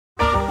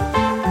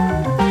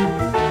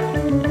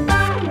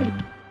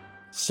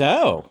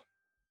So,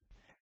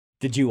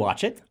 did you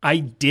watch it? I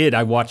did.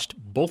 I watched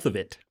both of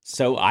it.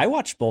 So, I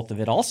watched both of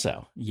it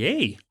also.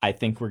 Yay. I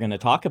think we're going to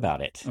talk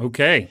about it.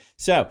 Okay.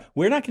 So,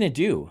 we're not going to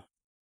do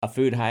a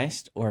food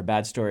heist or a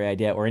bad story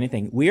idea or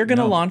anything. We are going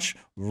to launch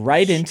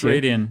Straight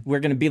in. We're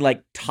going to be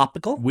like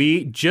topical.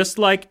 We, just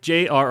like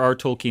J.R.R.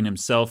 Tolkien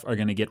himself, are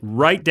going to get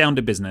right down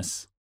to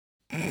business.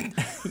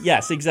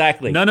 Yes,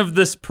 exactly. None of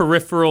this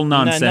peripheral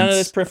nonsense. None of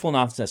this peripheral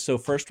nonsense. So,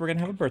 first, we're going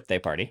to have a birthday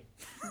party.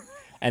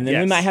 And then we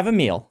Yes. might have a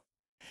meal.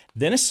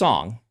 Then a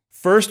song.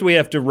 First, we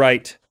have to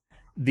write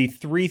the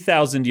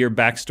 3,000-year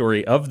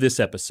backstory of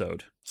this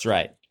episode. That's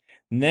right.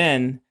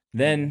 And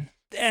then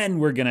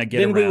we're going to get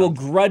then around. we will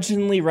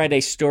grudgingly write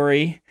a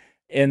story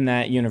in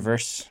that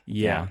universe.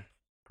 Yeah.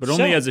 But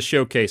only as a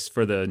showcase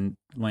for the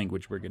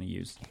language we're going to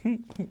use.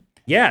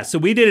 Yeah, so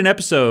we did an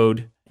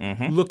episode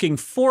looking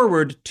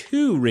forward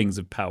to Rings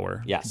of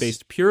Power. Yes.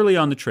 Based purely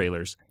on the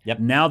trailers. Yep.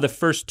 Now the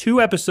first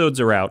 2 episodes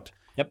are out.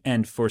 Yep.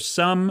 And for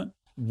some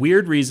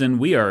weird reason,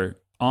 we are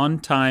on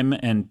time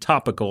and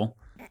topical.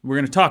 We're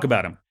going to talk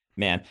about them.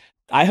 Man,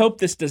 I hope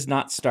this does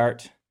not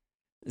start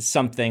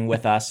something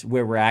with us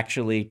where we're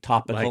actually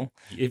topical. Like,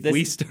 if This-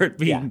 we start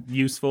being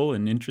useful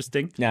and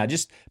interesting. Now,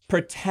 just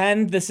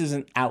pretend this is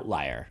an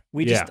outlier.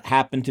 We just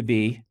happen to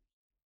be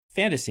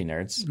fantasy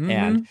nerds,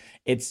 and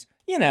it's,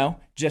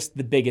 just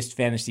the biggest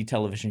fantasy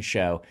television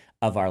show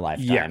of our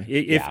lifetime.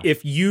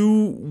 If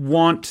you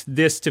want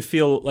this to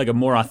feel like a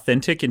more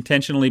authentic,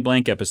 intentionally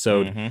blank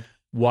episode,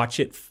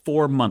 watch it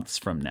 4 months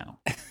from now.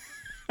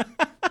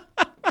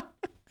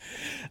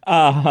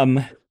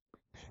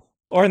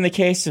 Or in the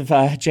case of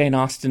Jane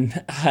Austen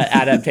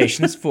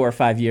adaptations, 4 or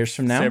 5 years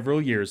from now.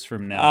 Several years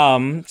from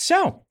now.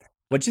 So,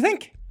 what'd you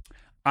think?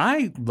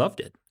 I loved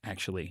it,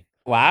 actually.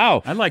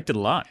 Wow. I liked it a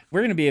lot. We're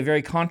going to be a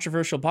very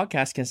controversial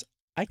podcast because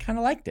I kind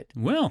of liked it.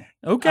 Well,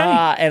 okay.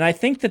 And I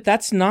think that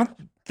that's not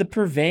the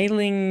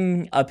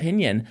prevailing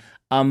opinion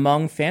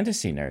among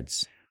fantasy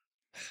nerds.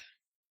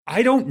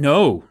 I don't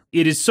know.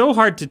 It is so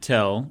hard to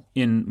tell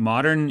in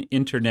modern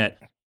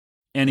internet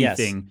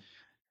anything. Yes.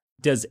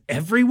 Does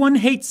everyone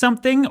hate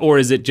something, or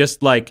is it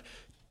just like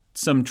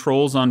some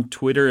trolls on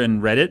Twitter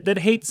and Reddit that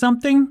hate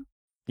something?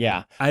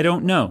 Yeah. I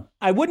don't know.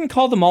 I wouldn't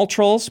call them all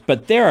trolls,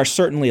 but there are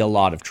certainly a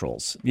lot of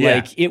trolls. Yeah.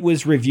 Like, it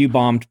was review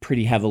bombed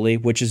pretty heavily,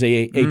 which is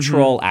a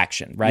troll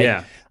action, right?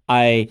 Yeah.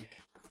 I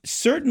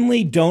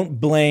certainly don't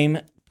blame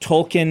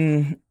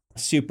Tolkien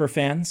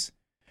superfans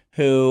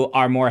who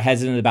are more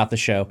hesitant about the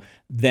show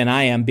than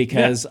I am,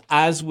 because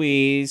as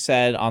we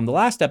said on the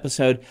last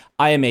episode,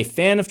 I am a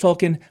fan of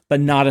Tolkien, but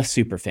not a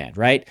super fan,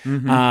 right?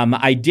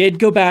 I did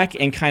go back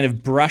and kind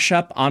of brush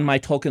up on my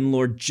Tolkien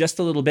lore just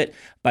a little bit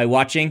by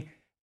watching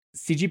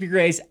CGP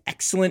Gray's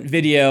excellent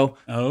video,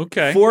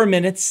 4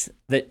 minutes,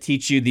 that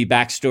teach you the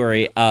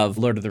backstory of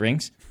Lord of the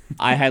Rings.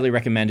 I highly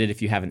recommend it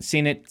if you haven't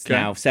seen it. It's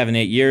now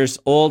 7-8 years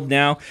old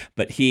now,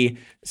 but he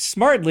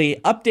smartly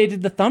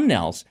updated the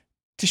thumbnails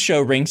to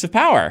show Rings of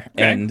Power.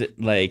 And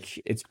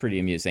it's pretty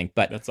amusing.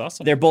 But that's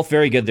awesome. They're both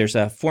very good. There's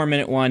a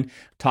 4-minute one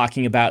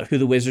talking about who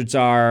the wizards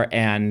are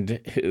and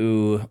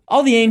who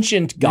all the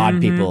ancient god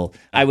people.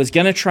 I was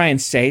going to try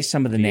and say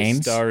some of the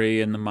names. The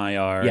Istari and the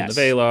Maiar and the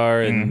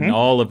Valar and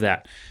all of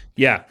that.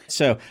 Yeah.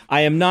 So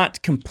I am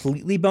not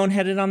completely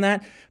boneheaded on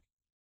that,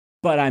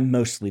 but I'm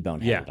mostly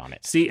boneheaded on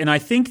it. See, and I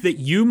think that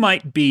you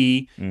might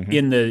be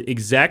in the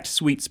exact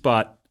sweet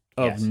spot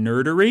of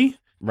nerdery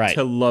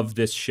to love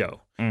this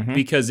show.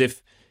 Because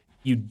if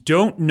you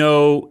don't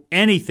know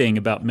anything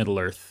about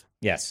Middle-earth,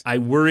 I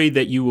worry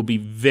that you will be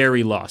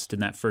very lost in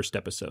that first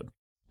episode.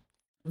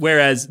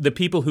 Whereas the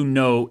people who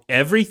know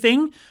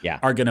everything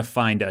are going to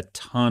find a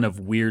ton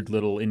of weird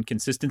little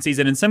inconsistencies,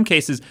 and in some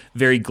cases,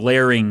 very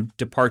glaring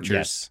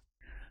departures.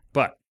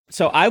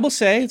 So I will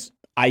say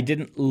I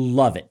didn't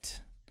love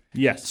it.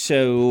 Yes.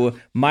 So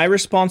my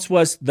response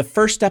was, the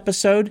first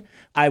episode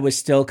I was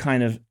still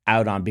kind of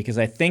out on, because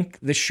I think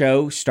the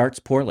show starts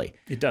poorly.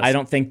 It does. I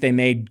don't think they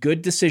made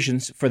good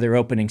decisions for their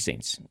opening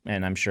scenes,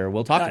 and I'm sure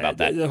we'll talk about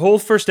that. The whole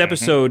first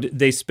episode,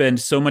 they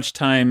spend so much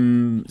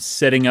time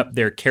setting up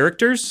their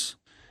characters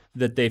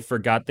that they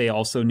forgot they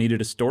also needed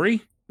a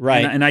story.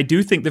 Right. And I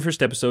do think the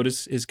first episode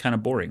is kind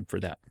of boring for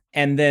that.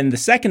 And then the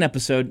second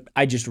episode,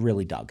 I just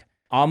really dug.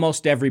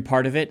 Almost every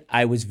part of it,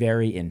 I was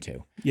very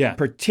into. Yeah.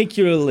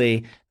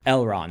 Particularly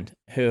Elrond,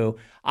 who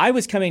I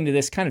was coming to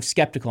this kind of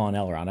skeptical on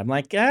Elrond. I'm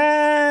like,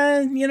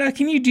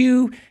 can you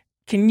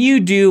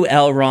do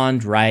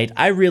Elrond right?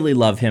 I really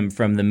love him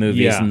from the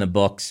movies and the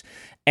books.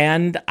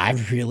 And I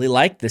really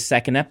liked the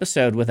second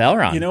episode with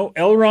Elrond.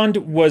 Elrond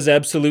was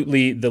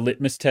absolutely the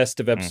litmus test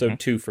of episode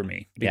 2 for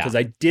me, because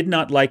I did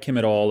not like him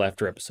at all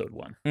after episode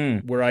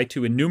 1. Were I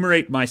to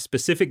enumerate my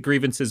specific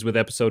grievances with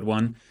episode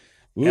 1,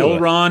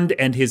 Elrond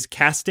and his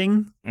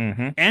casting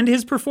and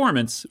his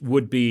performance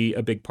would be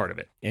a big part of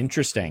it.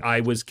 Interesting.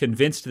 I was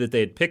convinced that they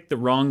had picked the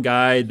wrong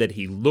guy, that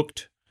he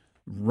looked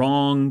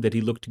wrong, that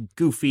he looked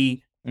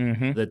goofy,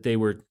 that they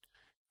were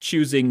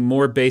choosing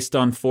more based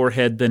on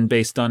forehead than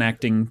based on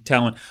acting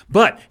talent.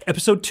 But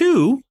episode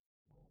 2,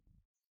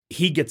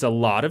 he gets a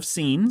lot of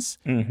scenes,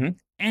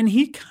 and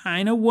he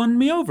kind of won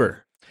me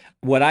over.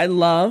 What I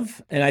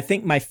love, and I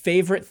think my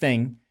favorite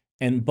thing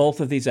in both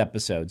of these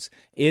episodes,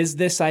 is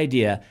this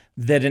idea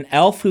that an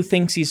elf who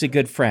thinks he's a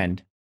good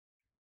friend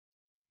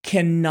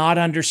cannot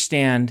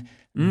understand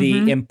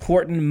the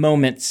important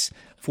moments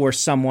for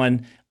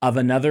someone of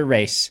another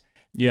race.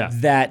 Yeah.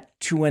 That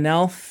to an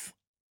elf,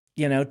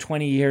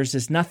 20 years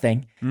is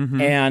nothing.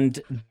 And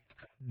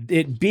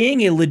it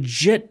being a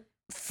legit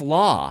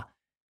flaw,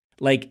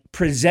 like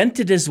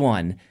presented as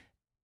one,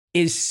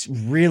 is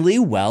really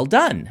well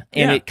done.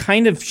 And it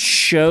kind of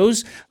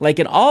shows, like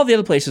in all the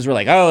other places, we're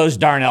like, oh, those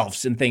darn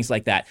elves and things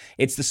like that.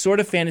 It's the sort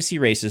of fantasy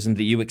racism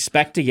that you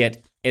expect to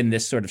get in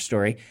this sort of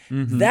story.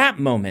 That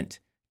moment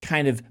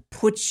kind of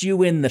puts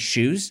you in the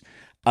shoes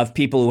of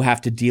people who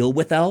have to deal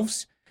with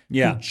elves,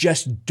 who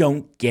just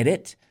don't get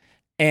it.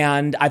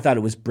 And I thought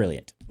it was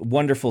brilliant.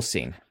 Wonderful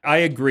scene. I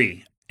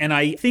agree. And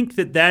I think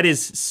that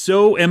is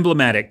so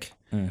emblematic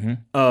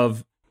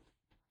of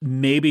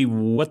maybe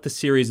what the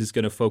series is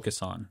going to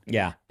focus on.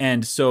 Yeah.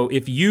 And so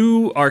if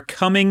you are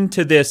coming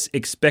to this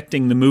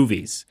expecting the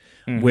movies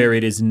where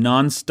it is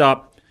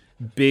nonstop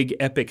big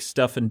epic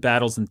stuff and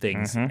battles and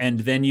things,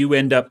 and then you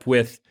end up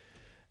with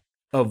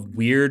a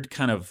weird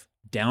kind of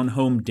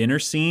down-home dinner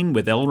scene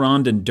with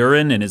Elrond and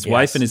Durin and his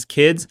wife and his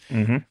kids,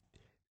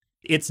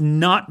 it's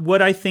not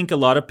what I think a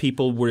lot of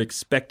people were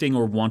expecting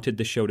or wanted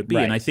the show to be.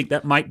 Right. And I think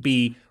that might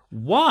be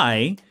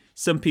why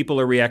some people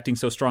are reacting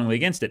so strongly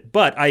against it.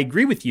 But I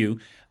agree with you.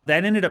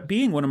 That ended up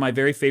being one of my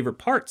very favorite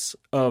parts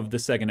of the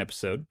second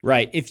episode.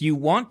 Right. If you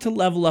want to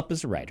level up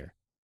as a writer,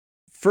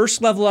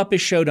 first level up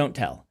is show, don't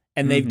tell.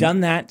 And they've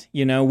done that,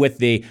 with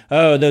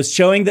those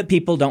showing that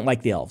people don't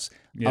like the elves.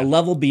 Yeah. A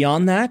level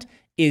beyond that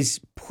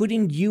is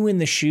putting you in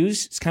the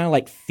shoes. It's kind of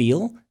like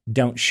feel,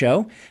 don't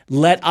show.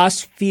 Let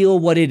us feel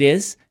what it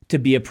is to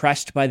be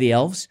oppressed by the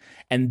elves.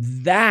 And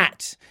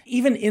that,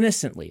 even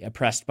innocently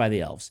oppressed by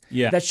the elves,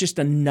 that's just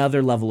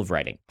another level of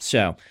writing.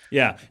 So,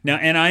 yeah. Now,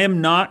 and I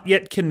am not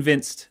yet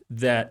convinced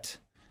that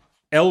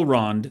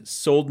Elrond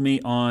sold me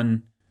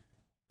on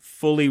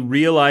fully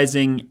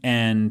realizing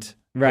and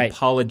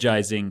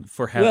apologizing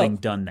for having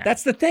done that.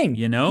 That's the thing.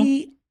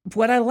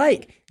 What I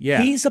like,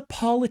 he's a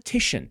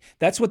politician.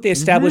 That's what they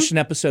established in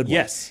episode 1.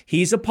 Yes.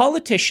 He's a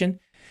politician.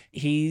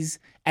 He's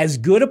as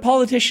good a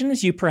politician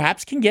as you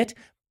perhaps can get,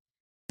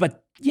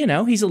 but,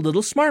 he's a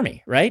little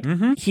smarmy, right?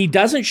 He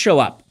doesn't show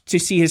up to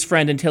see his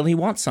friend until he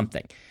wants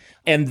something.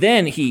 And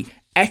then he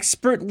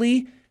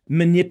expertly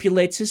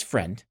manipulates his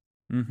friend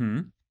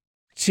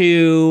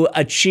to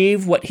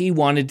achieve what he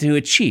wanted to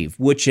achieve,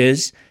 which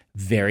is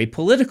very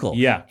political.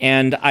 Yeah.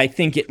 And I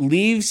think it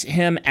leaves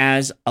him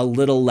as a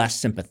little less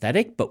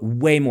sympathetic, but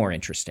way more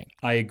interesting.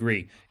 I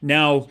agree.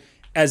 Now,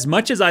 as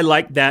much as I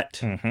like that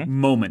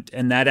moment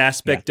and that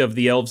aspect of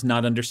the elves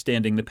not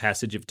understanding the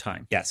passage of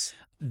time. Yes.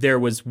 There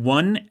was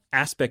one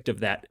aspect of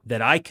that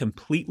I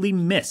completely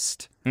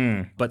missed.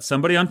 But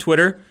somebody on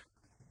Twitter,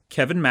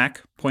 Kevin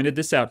Mack, pointed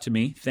this out to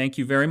me. Thank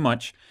you very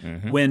much.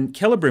 When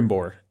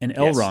Celebrimbor and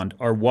Elrond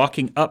are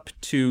walking up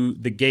to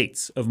the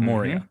gates of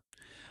Moria,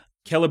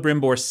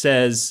 Celebrimbor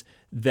says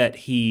that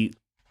he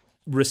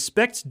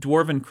respects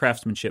dwarven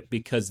craftsmanship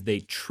because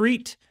they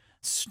treat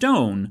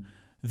stone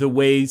the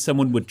way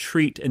someone would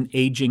treat an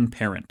aging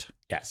parent.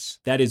 Yes.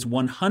 That is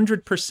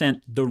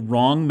 100% the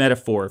wrong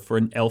metaphor for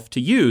an elf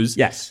to use.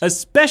 Yes.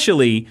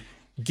 Especially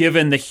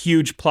given the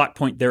huge plot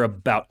point they're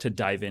about to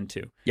dive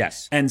into.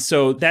 Yes. And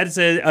so that is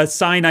a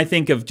sign, I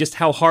think, of just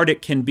how hard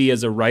it can be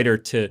as a writer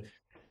to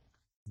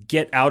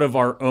get out of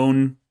our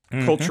own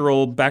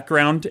cultural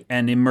background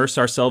and immerse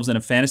ourselves in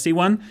a fantasy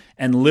one.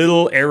 And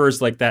little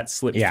errors like that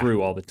slip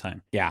through all the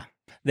time. Yeah,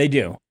 they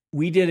do.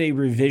 We did a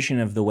revision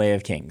of The Way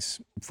of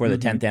Kings for the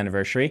 10th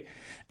anniversary.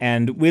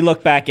 And we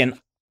look back and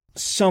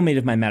so many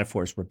of my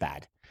metaphors were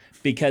bad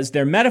because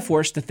they're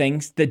metaphors to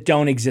things that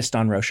don't exist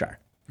on Roshar,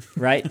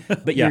 right?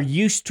 But you're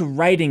used to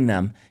writing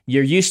them.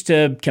 You're used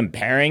to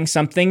comparing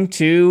something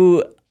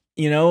to,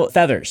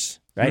 feathers,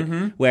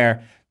 right?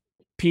 Where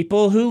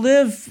people who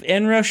live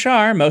in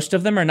Roshar, most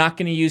of them are not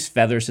going to use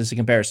feathers as a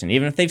comparison.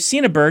 Even if they've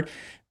seen a bird,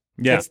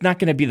 it's not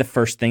going to be the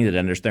first thing that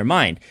enters their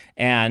mind.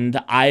 And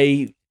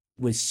I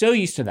was so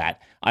used to that.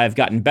 I've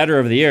gotten better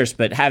over the years,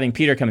 but having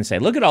Peter come and say,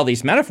 look at all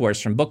these metaphors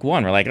from book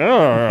 1, we're like,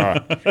 oh.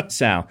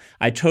 So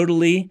I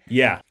totally,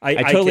 I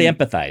totally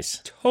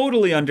empathize.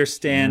 Totally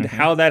understand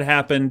how that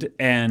happened.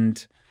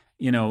 And,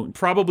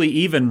 probably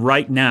even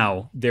right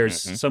now,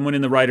 there's someone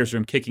in the writer's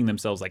room kicking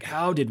themselves like,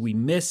 how did we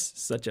miss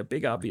such a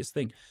big, obvious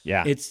thing?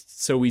 Yeah. It's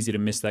so easy to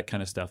miss that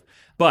kind of stuff.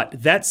 But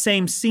that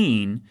same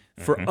scene,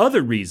 for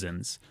other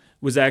reasons,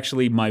 was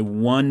actually my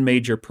one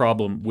major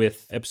problem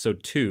with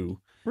episode 2.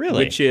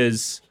 Really? Which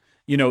is,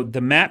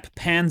 the map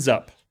pans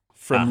up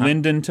from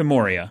Lindon to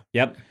Moria.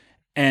 Yep.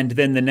 And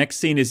then the next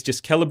scene is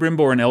just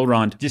Celebrimbor and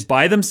Elrond just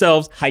by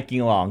themselves.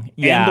 Hiking along.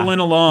 Ambling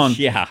along.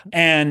 Yeah.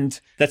 And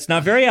that's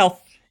not very elf.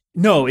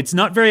 No, it's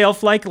not very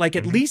elf-like. Like,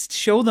 at least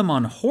show them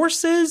on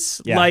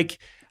horses. Yeah. Like,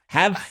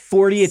 have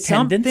 40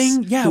 attendants.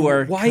 Something.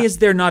 Yeah. Why is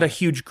there not a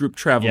huge group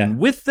traveling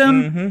with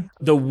them?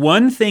 The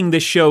one thing the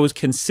show is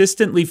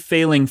consistently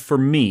failing for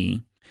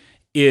me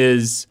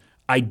is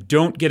I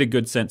don't get a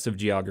good sense of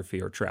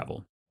geography or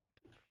travel.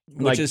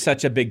 Which is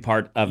such a big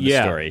part of the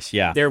stories.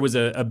 Yeah. There was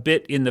a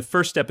bit in the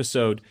first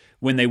episode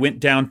when they went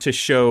down to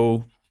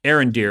show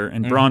Arondir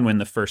and Bronwyn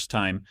the first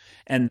time,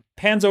 and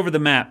pans over the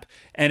map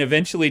and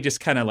eventually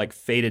just kind of like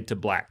faded to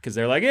black because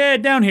they're like,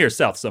 down here,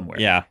 south somewhere.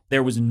 Yeah.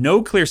 There was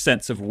no clear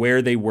sense of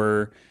where they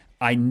were.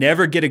 I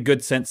never get a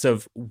good sense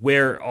of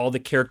where all the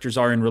characters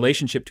are in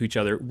relationship to each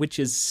other, which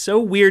is so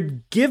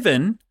weird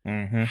given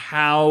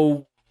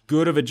how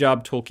good of a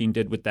job Tolkien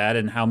did with that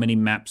and how many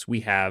maps we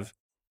have,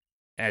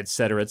 et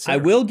cetera, et cetera.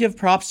 I will give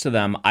props to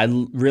them. I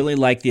really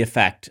like the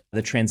effect,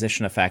 the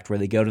transition effect, where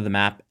they go to the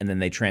map and then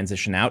they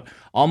transition out.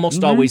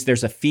 Almost always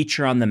there's a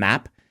feature on the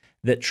map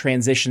that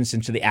transitions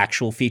into the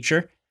actual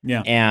feature.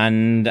 Yeah.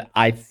 And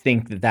I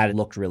think that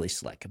looked really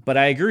slick. But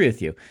I agree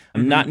with you.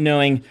 I'm not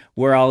knowing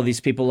where all of these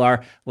people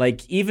are.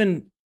 Like,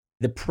 even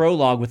the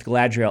prologue with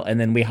Galadriel, and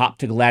then we hop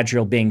to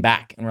Galadriel being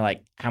back, and we're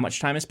like, how much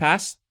time has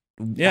passed?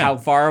 Yeah. How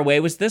far away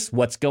was this?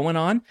 What's going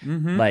on?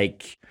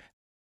 Like...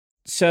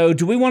 So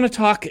do we want to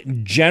talk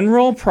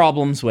general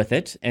problems with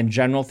it and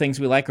general things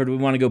we like, or do we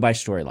want to go by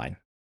storyline?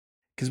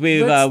 Because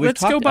let's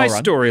talked go by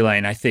Elrond.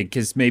 storyline, I think,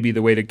 is maybe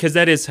the way to, because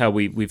that is how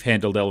we've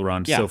handled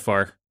Elrond so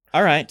far.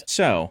 All right.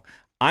 So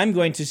I'm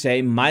going to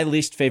say my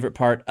least favorite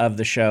part of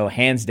the show,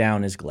 hands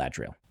down, is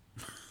Galadriel.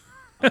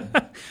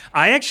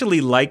 I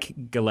actually like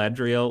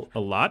Galadriel a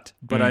lot,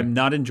 but I'm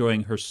not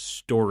enjoying her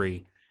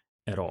story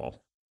at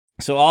all.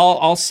 So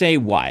I'll say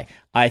why.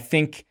 I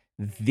think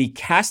the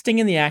casting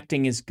and the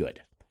acting is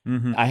good.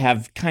 I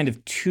have kind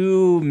of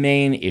two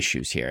main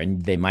issues here,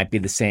 and they might be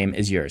the same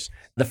as yours.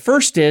 The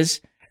first is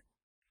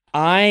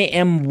I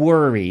am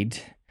worried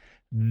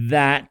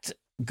that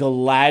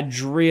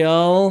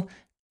Galadriel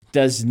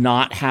does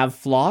not have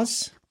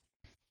flaws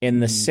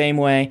in the same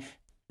way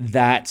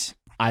that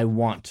I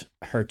want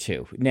her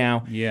to.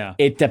 Now,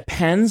 it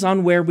depends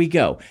on where we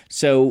go.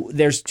 So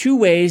there's two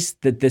ways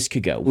that this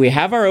could go. We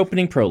have our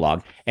opening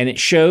prologue, and it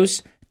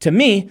shows, to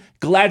me,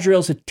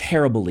 Galadriel's a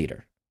terrible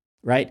leader,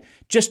 right?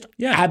 Just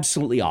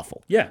absolutely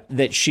awful. Yeah.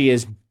 That she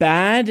is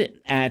bad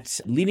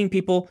at leading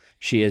people.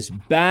 She is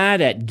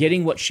bad at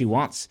getting what she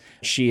wants.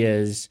 She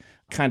is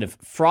kind of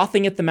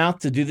frothing at the mouth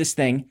to do this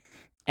thing.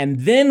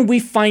 And then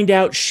we find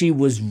out she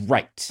was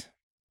right.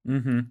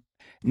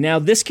 Now,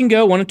 this can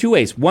go one of two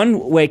ways. One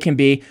way can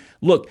be,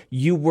 look,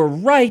 you were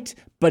right,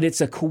 but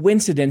it's a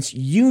coincidence.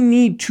 You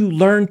need to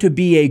learn to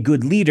be a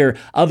good leader.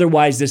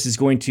 Otherwise, this is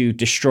going to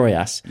destroy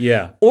us.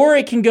 Yeah. Or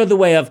it can go the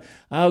way of,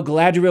 oh,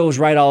 Galadriel was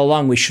right all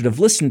along. We should have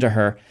listened to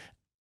her.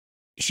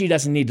 She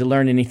doesn't need to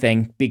learn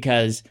anything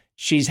because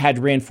she's had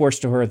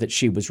reinforced to her that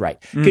she was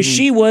right. Because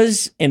she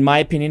was, in my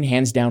opinion,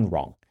 hands down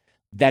wrong.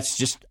 That's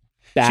just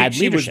bad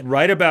leadership. She was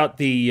right about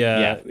the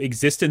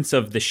existence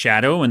of the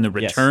shadow and the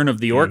return of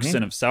the orcs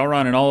and of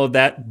Sauron and all of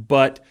that,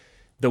 but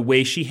the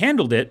way she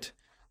handled it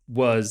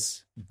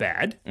was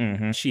bad.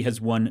 She has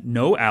won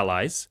no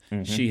allies.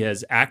 She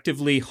has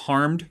actively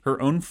harmed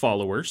her own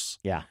followers.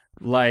 Yeah.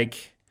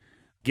 Like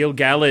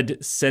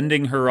Gil-galad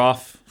sending her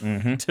off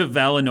to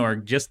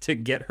Valinor just to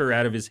get her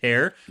out of his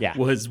hair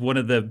was one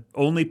of the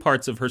only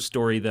parts of her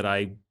story that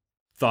I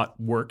thought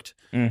worked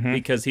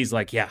because he's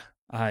like,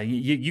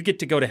 you get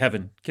to go to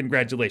heaven.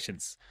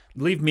 Congratulations.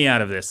 Leave me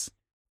out of this.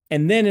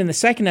 And then in the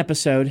second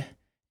episode,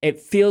 it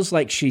feels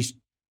like she's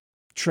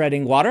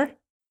treading water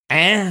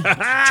and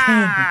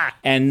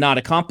not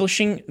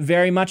accomplishing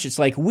very much. It's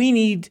like, we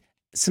need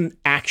some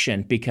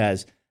action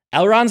because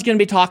Elrond's going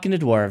to be talking to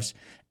dwarves,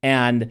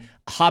 and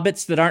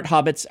hobbits that aren't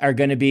hobbits are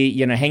going to be,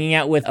 hanging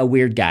out with a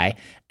weird guy,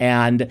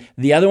 and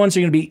the other ones are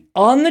going to be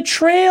on the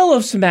trail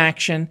of some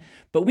action.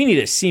 But we need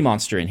a sea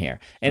monster in here.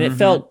 And it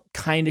felt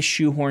kind of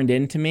shoehorned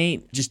into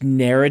me, just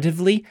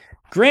narratively.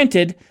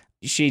 Granted,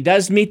 she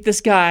does meet this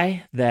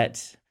guy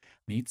that...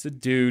 Meets a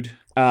dude.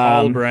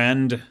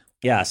 Halbrand.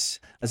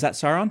 Yes. Is that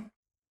Sauron?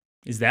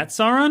 Is that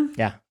Sauron?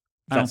 Yeah.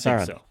 I don't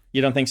think so.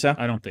 You don't think so?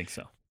 I don't think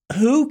so.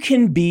 Who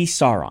can be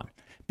Sauron?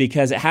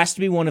 Because it has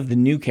to be one of the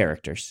new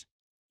characters.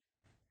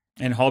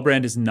 And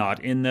Halbrand is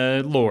not in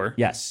the lore.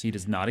 Yes. He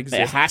does not exist.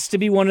 It has to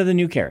be one of the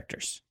new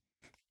characters.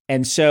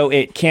 And so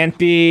it can't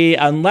be,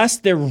 unless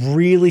they're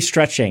really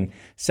stretching,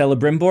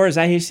 Celebrimbor, is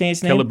that how you say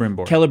his name?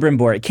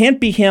 Celebrimbor. It can't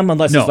be him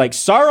unless it's like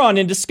Sauron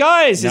in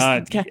disguise.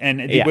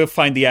 We'll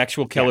find the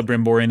actual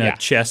Celebrimbor in a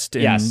chest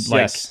in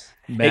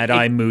Mad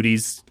Eye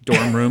Moody's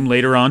dorm room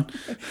later on.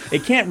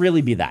 It can't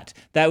really be that.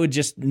 That would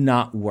just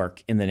not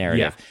work in the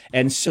narrative. Yeah.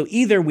 And so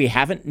either we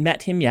haven't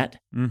met him yet.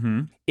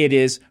 It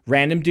is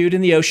random dude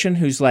in the ocean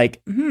who's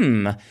like,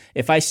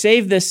 if I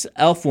save this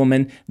elf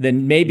woman,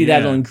 then maybe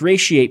that'll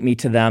ingratiate me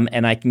to them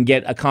and I can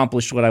get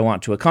accomplished what I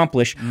want to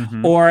accomplish.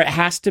 Or it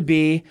has to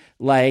be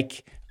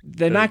like,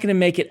 they're not going to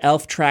make it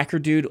elf tracker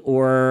dude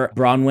or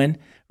Bronwyn,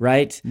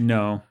 right?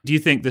 No. Do you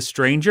think the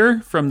stranger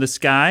from the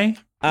sky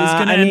is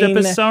going to end up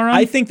as Sauron?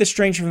 I think the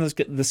stranger from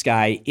the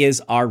sky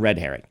is our red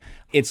herring.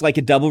 It's like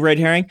a double red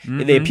herring.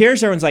 They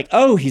appears, everyone's like,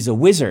 oh, he's a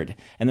wizard.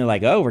 And they're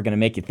like, oh, we're going to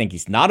make you think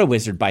he's not a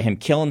wizard by him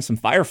killing some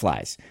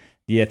fireflies.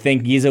 Do you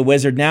think he's a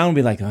wizard now? And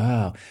be like,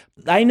 oh,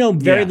 I know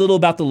very little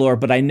about the lore,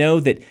 but I know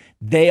that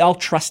they all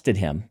trusted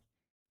him.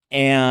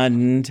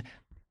 And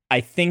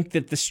I think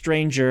that the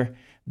stranger,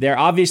 they're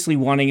obviously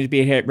wanting it to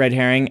be a red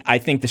herring. I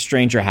think the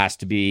stranger has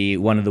to be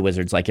one of the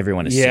wizards, like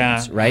everyone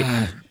assumes, right?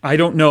 I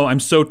don't know. I'm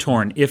so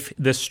torn. If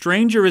the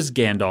stranger is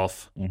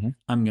Gandalf,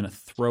 I'm going to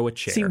throw a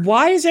chair. See,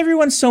 why is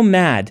everyone so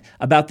mad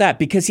about that?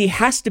 Because he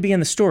has to be in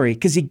the story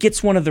because he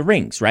gets one of the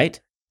rings, right?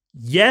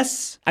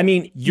 Yes. I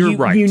mean, you're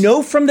right. You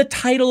know from the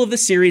title of the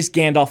series,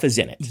 Gandalf is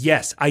in it.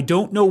 Yes. I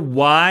don't know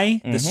why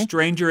the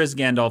stranger as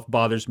Gandalf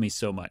bothers me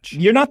so much.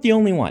 You're not the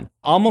only one.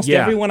 Almost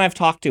everyone I've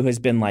talked to has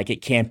been like,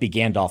 it can't be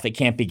Gandalf. It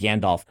can't be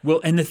Gandalf.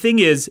 Well, and the thing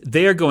is,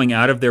 they are going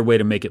out of their way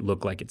to make it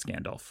look like it's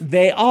Gandalf.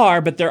 They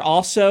are, but they're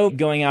also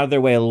going out of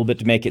their way a little bit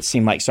to make it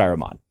seem like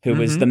Saruman, who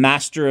was the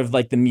master of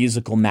like the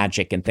musical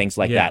magic and things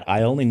like that.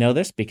 I only know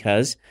this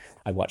because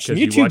I watched some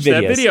YouTube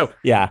videos. That video.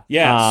 Yeah.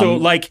 Yeah. So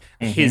like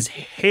his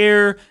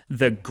hair,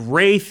 the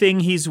gray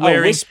thing he's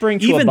wearing, whispering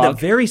to even a bug.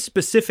 the very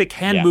specific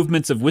hand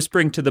movements of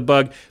whispering to the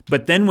bug.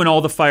 But then when all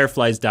the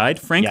fireflies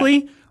died,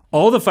 frankly,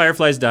 all the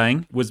fireflies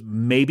dying was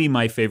maybe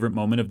my favorite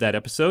moment of that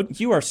episode.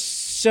 You are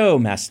so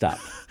messed up.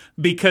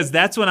 Because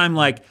that's when I'm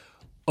like,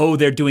 oh,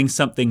 they're doing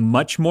something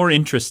much more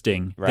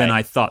interesting than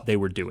I thought they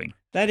were doing.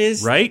 That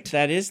is right.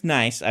 That is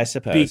nice, I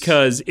suppose.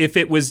 Because if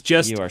it was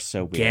just you are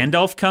so weird.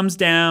 Gandalf comes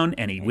down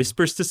and he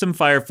whispers to some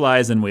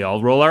fireflies and we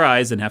all roll our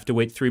eyes and have to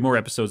wait 3 more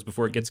episodes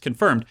before it gets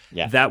confirmed,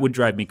 that would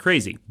drive me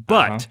crazy.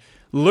 But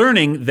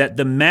learning that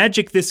the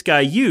magic this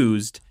guy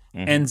used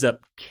ends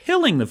up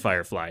killing the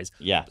fireflies,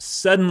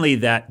 suddenly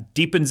that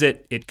deepens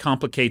it, it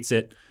complicates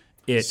it,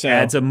 it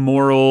adds a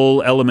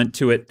moral element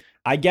to it.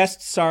 I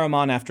guessed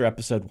Saruman after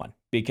episode 1.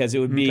 Because it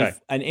would be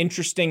an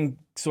interesting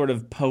sort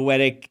of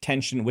poetic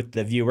tension with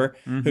the viewer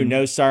who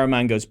knows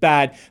Saruman goes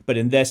bad. But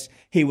in this,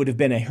 he would have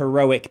been a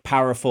heroic,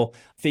 powerful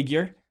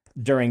figure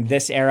during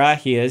this era.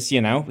 He is,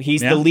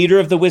 he's the leader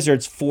of the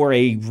wizards for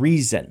a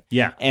reason.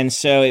 Yeah. And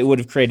so it would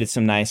have created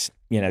some nice,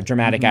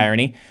 dramatic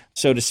irony,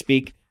 so to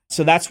speak.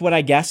 So that's what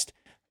I guessed.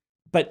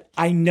 But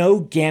I know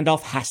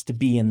Gandalf has to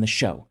be in the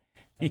show.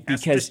 He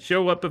has to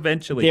show up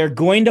eventually. They're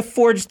going to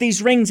forge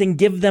these rings and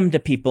give them to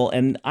people.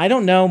 And I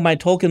don't know my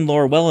Tolkien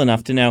lore well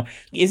enough to know,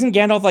 isn't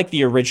Gandalf like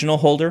the original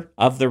holder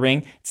of the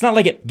ring? It's not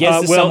like it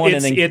gives to someone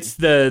and then... it's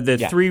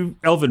the 3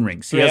 elven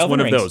rings. He has one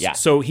of those. Yeah.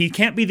 So he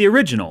can't be the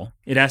original.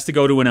 It has to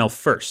go to an elf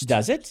first.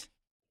 Does it?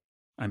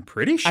 I'm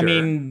pretty sure. I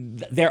mean,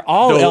 they're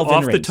all elven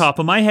off rings. The top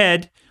of my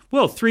head...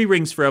 Well, 3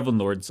 rings for Elven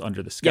Lords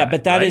under the sky. Yeah,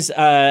 but that is,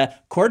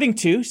 according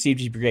to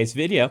CG Brigade's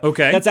video,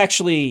 that's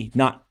actually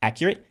not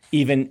accurate,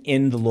 even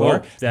in the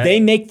lore. They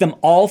make them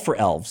all for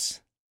elves.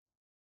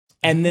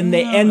 And then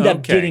they end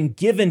up getting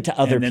given to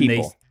other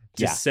people.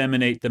 They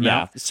disseminate them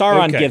out.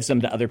 Sauron gives them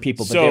to other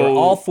people, but they were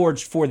all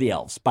forged for the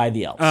elves, by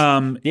the elves.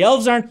 The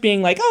elves aren't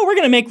being like, oh, we're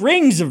going to make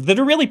rings that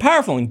are really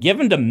powerful and give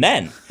them to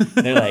men.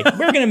 They're like,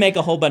 we're going to make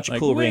a whole bunch of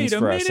cool rings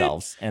for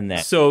ourselves. And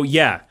that. So,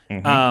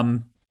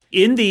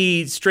 in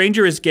the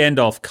Stranger is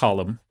Gandalf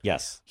column,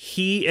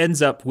 he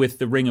ends up with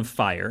the Ring of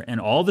Fire,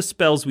 and all the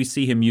spells we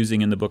see him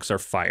using in the books are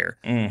fire,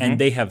 and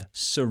they have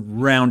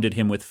surrounded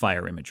him with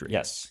fire imagery.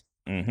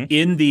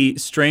 In the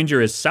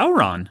Stranger is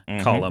Sauron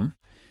column,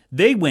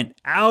 they went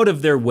out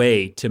of their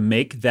way to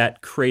make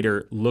that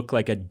crater look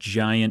like a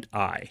giant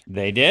eye.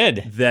 They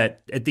did.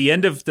 That at the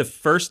end of the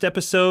first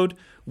episode,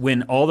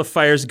 when all the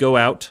fires go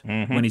out,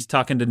 when he's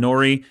talking to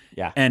Nori,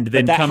 and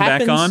then come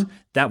back on,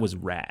 that was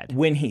rad.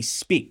 When he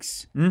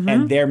speaks,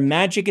 and their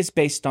magic is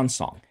based on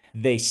song.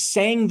 They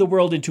sang the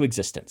world into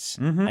existence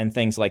and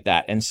things like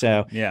that. And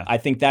so I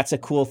think that's a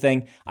cool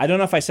thing. I don't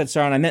know if I said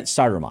Sauron, I meant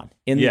Saruman.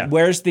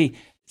 Where's the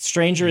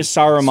Stranger is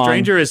Saruman?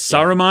 Stranger is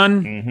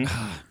Saruman?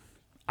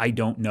 I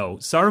don't know.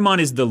 Saruman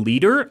is the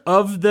leader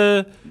of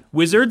the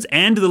wizards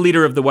and the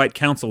leader of the White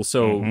Council.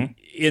 So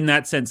in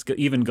that sense,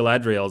 even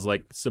Galadriel is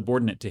like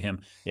subordinate to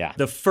him. Yeah.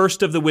 The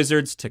first of the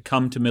wizards to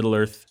come to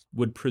Middle-earth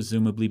would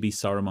presumably be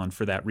Saruman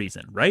for that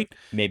reason, right?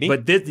 Maybe.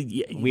 But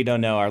we don't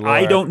know our lore.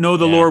 I don't know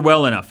the lore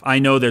well enough. I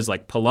know there's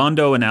like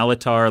Palando and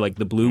Alatar, like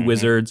the blue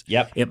wizards.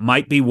 Yep. It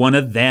might be one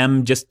of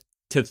them just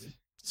to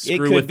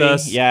screw with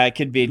us. Yeah, it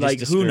could be just like,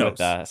 to who screw knows?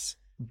 with us.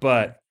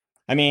 But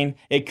I mean,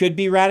 it could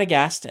be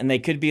Radagast, and they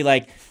could be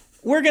like,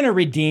 we're going to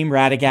redeem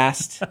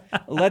Radagast.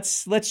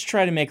 Let's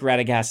try to make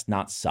Radagast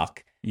not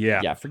suck.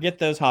 Yeah, forget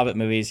those Hobbit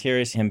movies.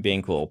 Here's him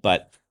being cool.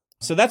 But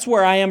so that's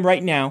where I am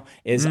right now,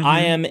 is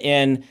I am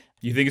in...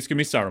 You think it's going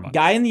to be Saruman?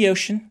 Guy in the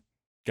Ocean.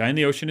 Guy in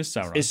the Ocean is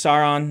Sauron. Is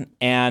Sauron,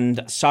 and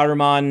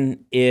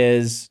Saruman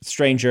is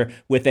Stranger,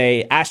 with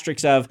a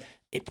asterisk of,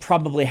 it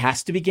probably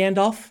has to be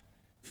Gandalf.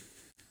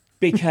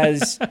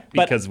 Because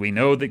we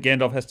know that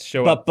Gandalf has to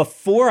show up. up. But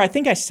before, I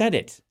think I said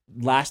it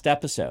last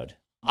episode,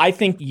 I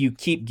think you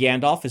keep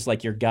Gandalf as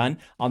like your gun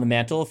on the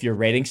mantle. If your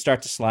ratings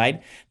start to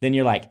slide, then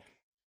you're like,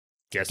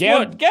 guess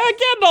what?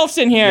 Gandalf's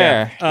in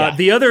here.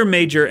 The other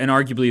major and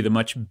arguably the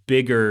much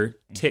bigger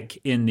tick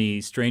in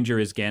the Stranger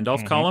is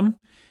Gandalf column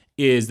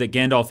is that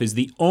Gandalf is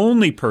the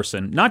only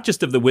person, not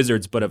just of the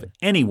wizards, but of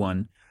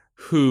anyone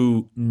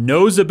who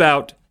knows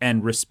about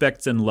and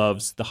respects and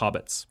loves the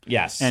hobbits.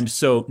 Yes. And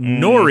so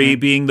Nori,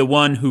 being the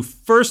one who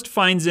first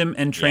finds him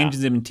and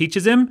trains him and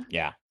teaches him,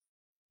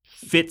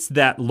 fits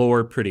that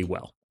lore pretty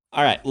well.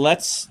 All right,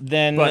 let's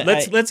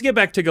get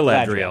back to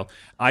Galadriel.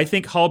 I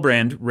think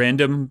Halbrand,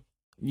 random,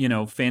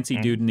 fancy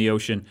dude in the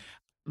ocean.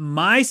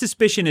 My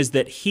suspicion is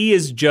that he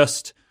is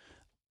just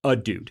a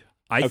dude.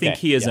 I think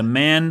he is a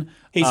man.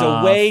 He's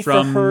a way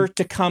for her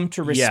to come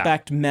to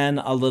respect men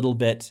a little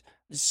bit,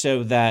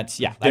 so that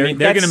they're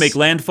going to make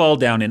landfall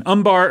down in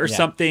Umbar or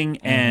something,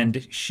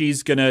 and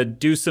she's going to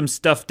do some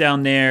stuff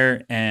down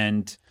there,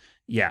 and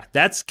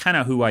that's kind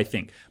of who I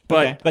think.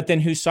 But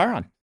then who's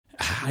Sauron?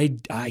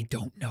 I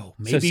don't know.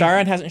 Maybe, so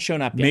Sauron hasn't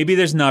shown up yet. Maybe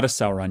there's not a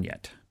Sauron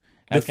yet.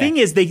 The thing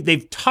is,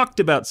 they've talked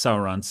about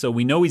Sauron, so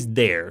we know he's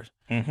there.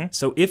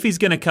 So if he's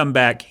going to come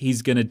back,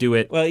 he's going to do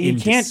it in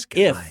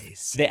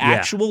disguise. If the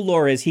actual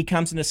lore is he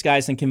comes in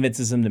disguise and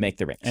convinces them to make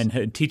the rings.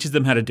 And teaches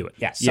them how to do it.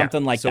 Yeah,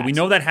 something like that. So we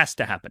know that has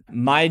to happen.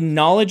 My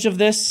knowledge of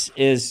this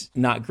is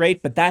not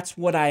great, but that's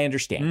what I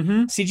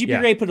understand. CGP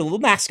Grey put a little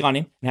mask on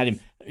him and had him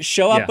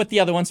show up with the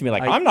other ones and be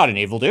like, I'm not an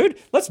evil dude.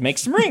 Let's make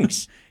some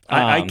rings.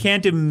 I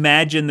can't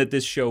imagine that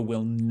this show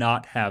will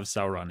not have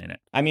Sauron in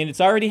it. I mean,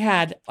 it's already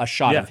had a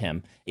shot of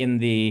him in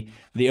the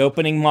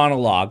opening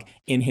monologue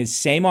in his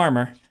same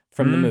armor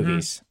from the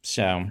movies.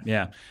 So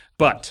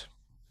but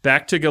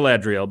back to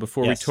Galadriel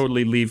before we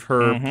totally leave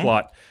her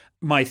plot.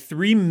 My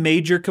 3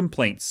 major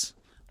complaints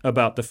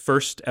about the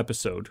first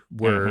episode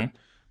were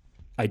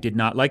I did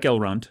not like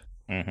Elrond.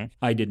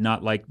 I did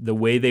not like the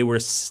way they were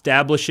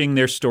establishing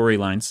their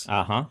storylines.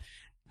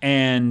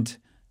 And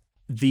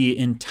the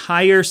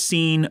entire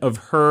scene of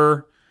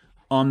her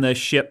on the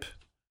ship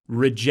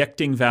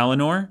rejecting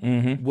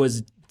Valinor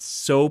was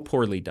so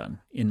poorly done,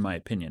 in my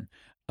opinion.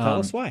 Tell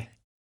us why.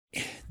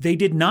 They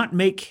did not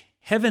make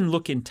heaven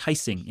look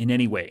enticing in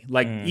any way.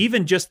 Like,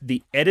 even just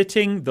the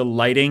editing, the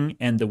lighting,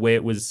 and the way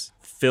it was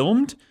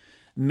filmed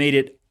made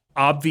it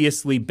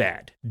obviously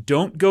bad.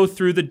 Don't go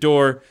through the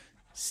door.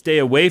 Stay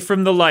away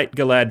from the light,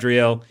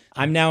 Galadriel.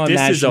 I'm now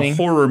imagining... This is a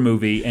horror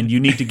movie, and you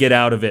need to get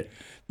out of it.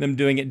 Them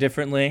doing it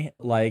differently,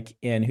 like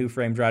in Who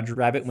Framed Roger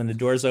Rabbit, when the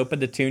doors open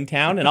to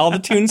Toontown and all the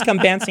tunes come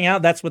dancing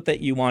out. That's what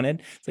you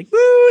wanted. It's like,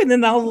 woo, and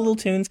then all the little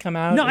tunes come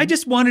out. No, I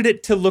just wanted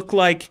it to look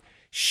like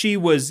she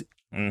was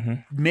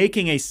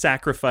making a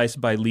sacrifice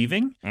by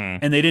leaving,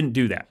 and they didn't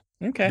do that.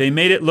 Okay. They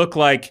made it look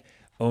like,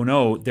 oh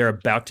no, they're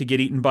about to get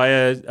eaten by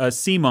a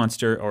sea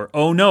monster, or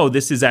oh no,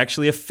 this is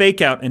actually a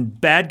fake out and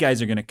bad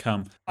guys are going to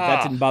come.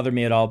 That didn't bother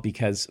me at all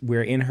because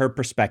we're in her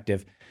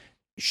perspective.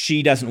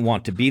 She doesn't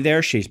want to be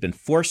there. She's been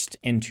forced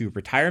into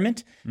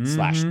retirement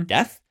 /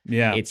 death.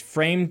 Yeah. It's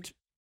framed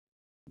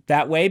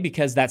that way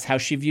because that's how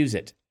she views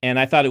it. And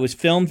I thought it was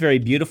filmed very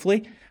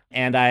beautifully.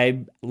 And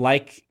I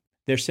like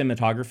their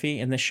cinematography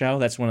in this show.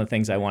 That's one of the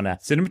things I want to...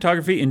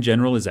 Cinematography in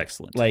general is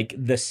excellent. Like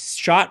the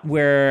shot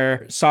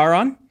where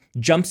Sauron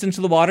jumps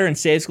into the water and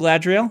saves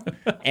Galadriel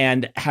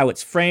and how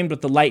it's framed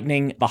with the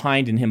lightning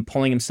behind and him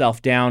pulling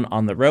himself down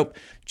on the rope.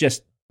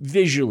 Just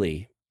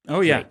visually.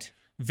 Oh, yeah. Great.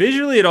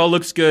 Visually, it all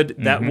looks good.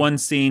 That one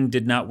scene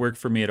did not work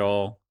for me at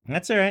all.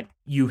 That's all right.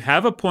 You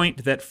have a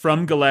point that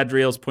from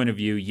Galadriel's point of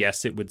view,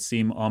 yes, it would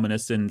seem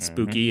ominous and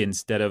spooky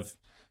instead of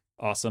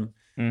awesome.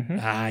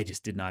 I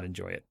just did not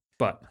enjoy it.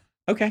 But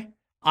okay.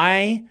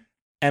 I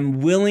am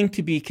willing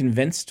to be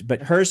convinced,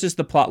 but hers is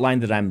the plot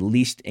line that I'm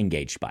least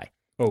engaged by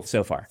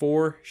so far.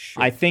 For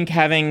sure. I think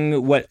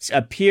having what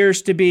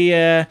appears to be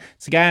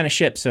it's a guy on a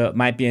ship, so it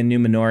might be a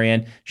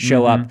Númenórean,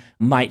 show up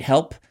might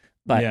help.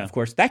 But, of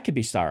course, that could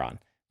be Sauron.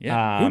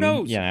 Yeah, who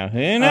knows?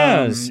 Who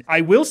knows?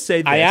 I will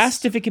say this. I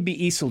asked if it could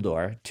be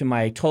Isildur to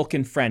my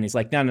Tolkien friend. He's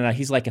like, no,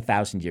 he's like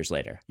 1,000 years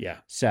later. Yeah.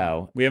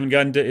 So we haven't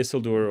gotten to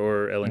Isildur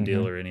or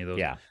Elendil or any of those.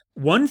 Yeah.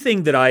 One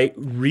thing that I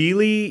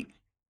really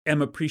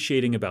am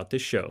appreciating about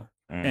this show,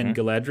 and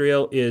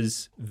Galadriel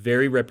is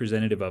very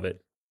representative of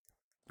it,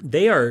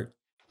 they are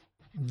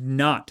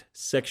not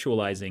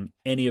sexualizing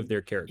any of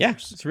their characters. Yeah,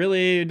 it's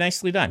really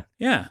nicely done.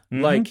 Yeah.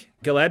 Like,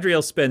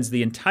 Galadriel spends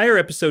the entire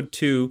episode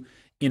 2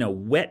 in a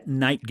wet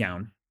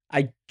nightgown.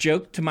 I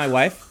joked to my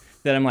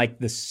wife that I'm like,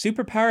 the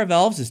superpower of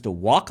elves is to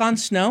walk on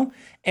snow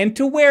and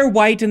to wear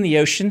white in the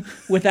ocean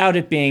without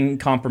it being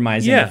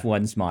compromising of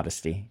one's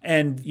modesty.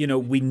 And,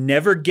 we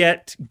never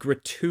get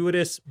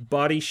gratuitous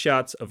body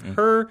shots of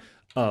her,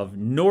 of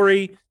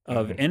Nori,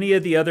 of any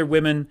of the other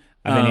women.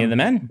 Of any of the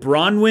men.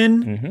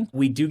 Bronwyn,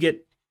 we do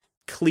get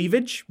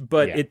cleavage,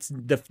 but it's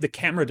the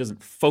camera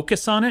doesn't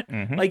focus on it.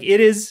 Like, it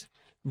is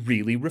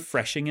really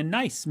refreshing and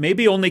nice.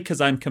 Maybe only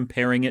because I'm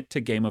comparing it to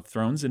Game of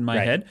Thrones in my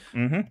head.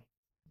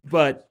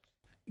 But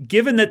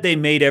given that they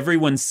made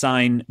everyone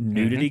sign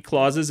nudity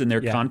clauses in their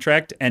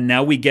contract, and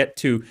now we get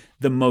to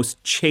the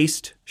most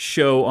chaste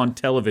show on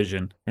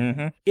television,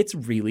 it's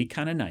really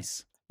kind of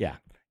nice. Yeah,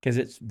 because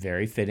it's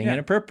very fitting and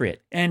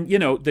appropriate. And,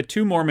 the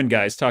 2 Mormon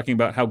guys talking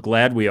about how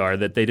glad we are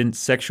that they didn't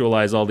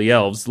sexualize all the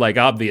elves, like,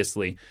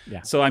 obviously.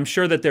 Yeah. So I'm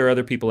sure that there are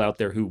other people out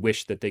there who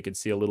wish that they could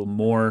see a little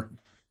more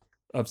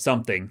of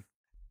something.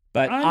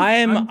 But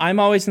I'm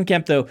always in the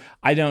camp, though.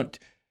 I don't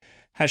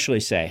how shall we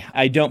say?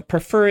 I don't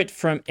prefer it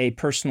from a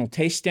personal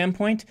taste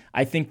standpoint.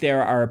 I think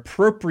there are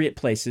appropriate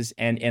places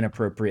and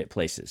inappropriate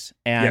places.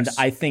 And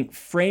I think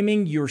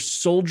framing your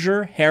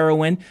soldier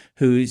heroine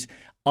who's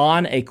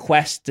on a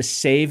quest to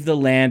save the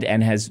land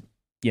and has,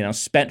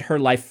 spent her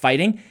life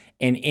fighting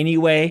in any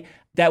way,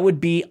 that would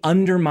be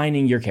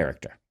undermining your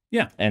character.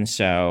 Yeah. And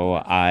so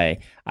I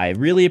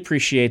really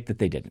appreciate that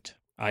they didn't.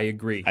 I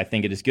agree. I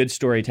think it is good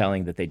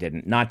storytelling that they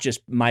didn't, not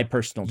just my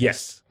personal taste.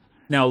 Yes.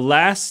 Now,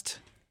 last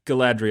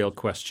Galadriel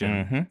question.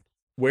 Mm-hmm.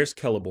 Where's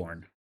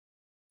Celeborn?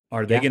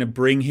 Are they going to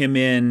bring him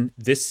in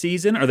this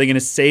season? Are they going to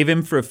save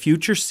him for a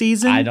future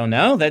season? I don't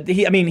know.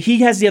 He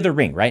has the other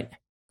ring, right?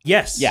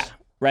 Yes. Yeah.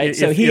 Right.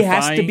 So he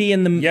has to be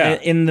in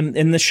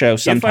the show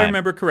sometime. If I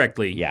remember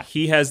correctly,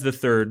 he has the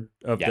third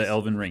of the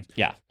Elven ring.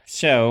 Yeah.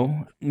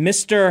 So,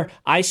 Mr.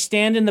 I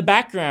stand in the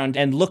background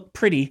and look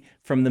pretty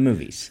from the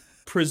movies.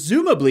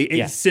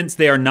 Presumably, since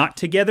they are not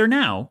together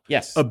now,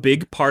 a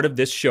big part of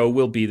this show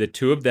will be the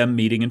two of them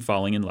meeting and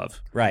falling in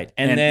love. Right.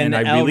 And then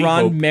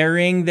Elrond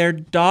marrying their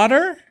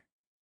daughter?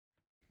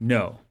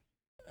 No.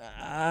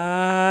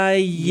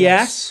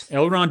 Yes.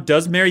 Elrond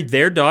does marry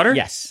their daughter?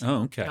 Yes.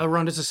 Oh, okay.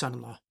 Elrond is a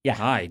son-in-law. Yeah.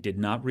 I did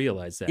not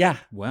realize that. Yeah.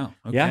 Wow.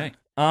 Okay. Yeah.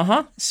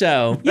 Uh-huh.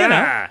 So, we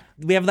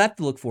have that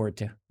to look forward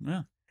to.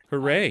 Yeah.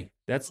 Hooray.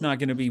 That's not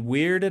going to be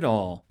weird at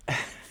all.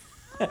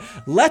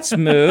 Let's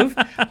move.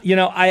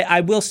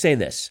 I will say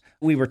this.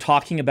 We were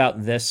talking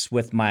about this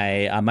with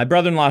my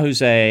brother-in-law,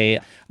 who's a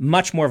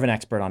much more of an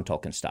expert on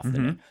Tolkien stuff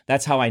than me.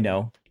 That's how I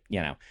know,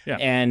 Yeah.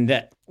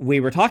 And we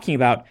were talking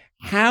about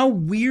how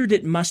weird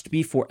it must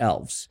be for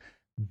elves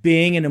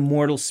being an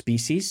immortal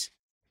species,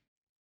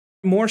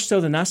 more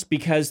so than us,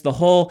 because the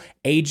whole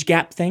age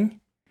gap thing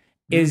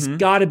is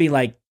got to be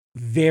like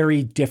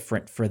very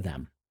different for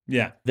them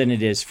than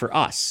it is for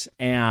us.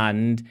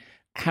 And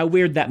how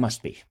weird that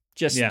must be.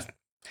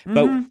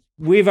 But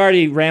we've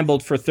already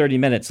rambled for 30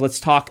 minutes. Let's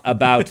talk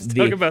about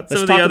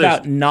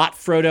about not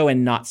Frodo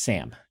and not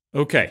Sam.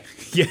 Okay.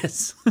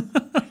 Yes.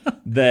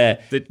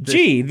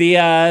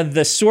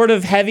 the sort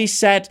of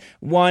heavy-set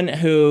one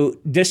who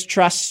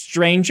distrusts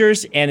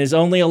strangers and is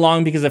only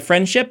along because of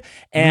friendship,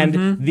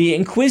 and the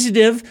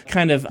inquisitive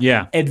kind of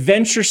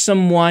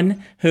adventuresome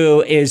one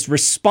who is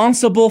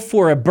responsible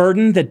for a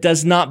burden that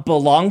does not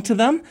belong to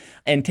them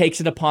and takes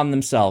it upon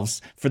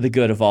themselves for the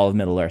good of all of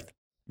Middle-earth.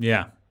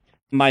 Yeah.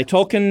 My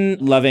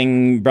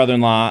Tolkien-loving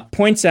brother-in-law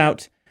points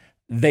out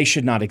they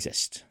should not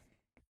exist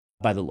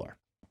by the lore.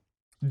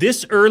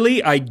 This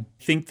early, I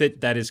think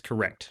that is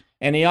correct.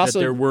 And he also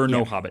that there were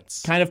no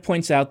hobbits. Kind of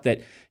points out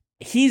that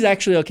he's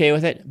actually okay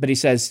with it, but he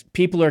says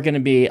people are going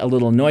to be a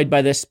little annoyed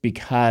by this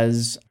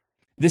because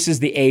this is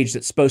the age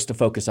that's supposed to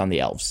focus on the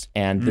elves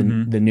and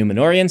the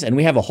Númenóreans, and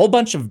we have a whole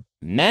bunch of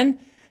men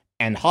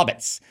and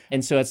hobbits.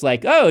 And so it's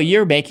like, oh,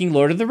 you're making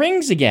Lord of the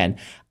Rings again.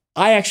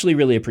 I actually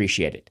really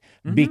appreciate it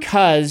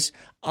because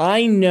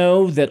I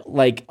know that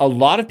like a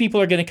lot of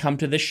people are going to come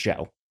to this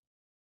show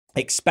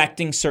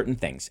expecting certain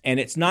things, and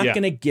it's not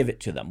going to give it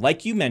to them.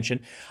 Like you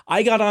mentioned,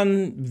 I got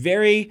on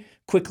very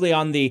quickly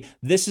on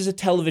this is a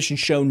television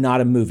show,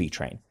 not a movie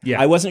train.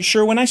 I wasn't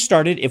sure when I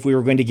started if we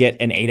were going to get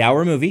an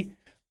 8-hour movie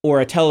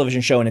or a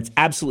television show, and it's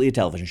absolutely a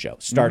television show.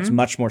 Starts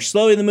much more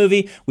slowly than the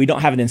movie. We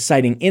don't have an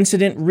inciting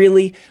incident,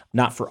 really,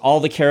 not for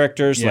all the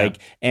characters,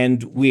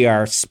 and we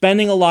are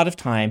spending a lot of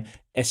time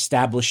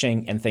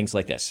establishing and things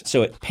like this.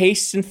 So it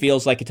paced and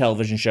feels like a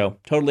television show.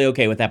 Totally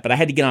okay with that, but I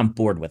had to get on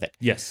board with it.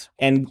 Yes.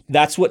 And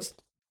that's what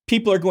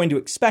people are going to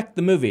expect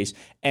the movies.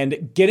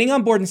 And getting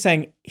on board and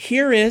saying,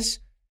 here is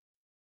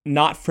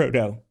not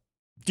Frodo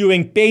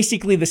doing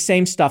basically the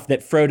same stuff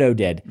that Frodo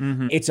did.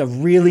 It's a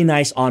really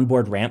nice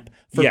onboard ramp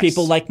for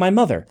people like my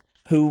mother,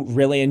 who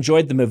really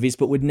enjoyed the movies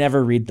but would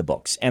never read the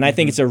books. And I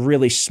think it's a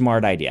really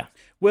smart idea.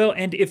 Well,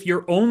 and if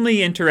your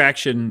only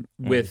interaction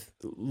with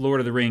Lord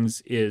of the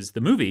Rings is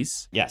the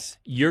movies,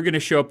 you're going to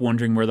show up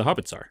wondering where the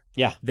hobbits are.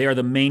 Yeah. They are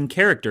the main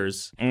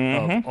characters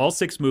of all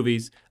 6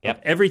 movies, of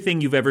everything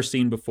you've ever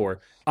seen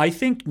before. I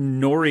think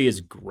Nori is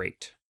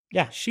great.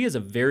 Yeah. She is a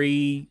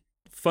very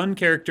fun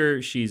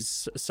character.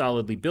 She's a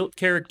solidly built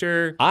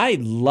character. I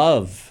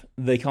love,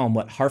 they call them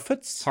what,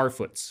 Harfoots?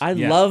 Harfoots. I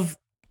love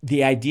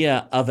the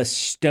idea of a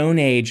Stone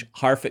Age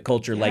Harfoot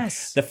culture. Like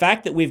the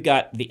fact that we've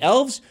got the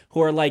elves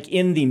who are like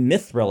in the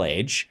Mithril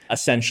Age,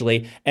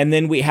 essentially, and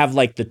then we have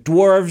like the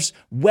dwarves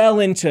well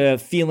into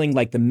feeling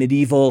like the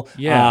medieval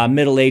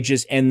Middle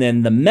Ages, and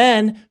then the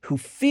men who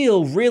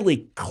feel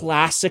really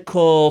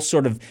classical,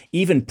 sort of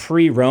even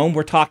pre-Rome.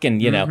 We're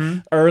talking,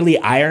 early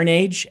Iron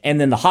Age,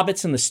 and then the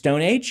hobbits in the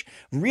Stone Age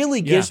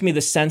really gives me the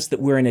sense that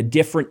we're in a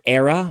different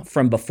era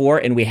from before,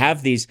 and we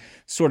have these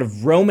sort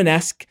of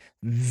Romanesque,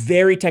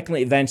 very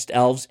technically advanced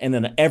elves, and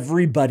then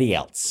everybody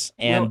else.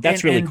 And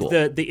that's really cool.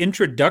 The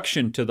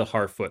introduction to the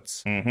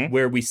Harfoots,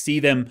 where we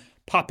see them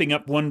popping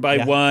up one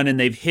by one, and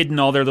they've hidden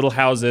all their little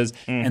houses,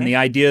 and the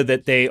idea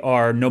that they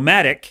are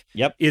nomadic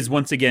is,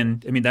 once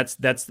again, I mean,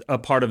 that's a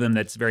part of them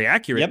that's very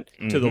accurate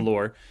to the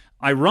lore.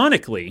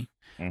 Ironically,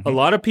 a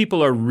lot of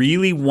people are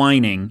really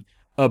whining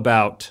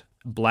about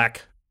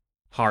black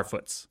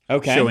Harfoots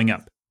showing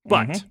up.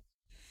 But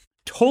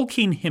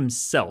Tolkien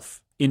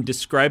himself, in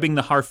describing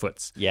the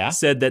Harfoots,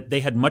 said that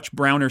they had much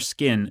browner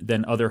skin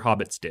than other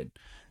hobbits did.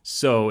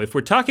 So if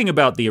we're talking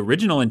about the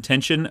original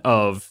intention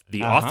of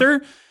the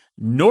author,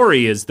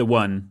 Nori is the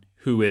one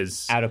who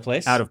is out of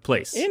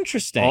place.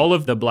 Interesting. All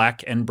of the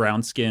black and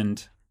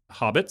brown-skinned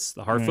hobbits,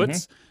 the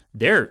Harfoots,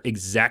 they're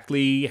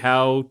exactly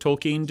how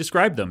Tolkien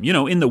described them.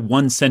 In the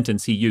one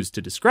sentence he used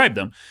to describe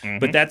them.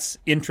 But that's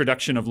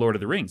introduction of Lord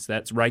of the Rings.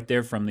 That's right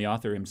there from the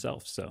author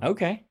himself. So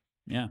okay.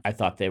 Yeah. I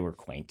thought they were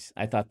quaint.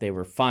 I thought they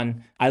were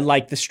fun. I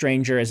like the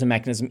stranger as a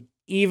mechanism,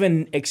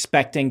 even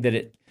expecting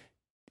that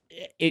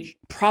it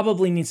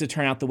probably needs to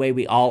turn out the way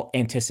we all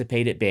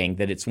anticipate it being,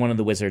 that it's one of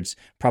the wizards,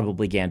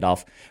 probably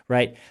Gandalf,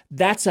 right?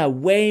 That's a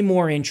way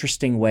more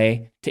interesting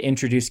way to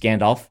introduce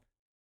Gandalf.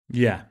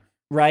 Yeah.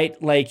 Right?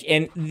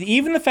 And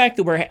even the fact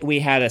that we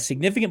had a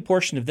significant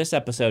portion of this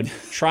episode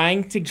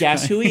trying to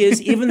guess who he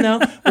is, even though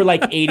we're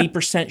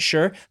 80%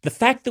 sure, the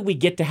fact that we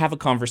get to have a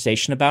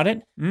conversation about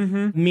it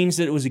means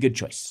that it was a good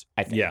choice,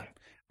 I think. Yeah.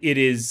 It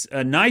is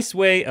a nice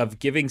way of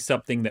giving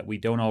something that we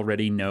don't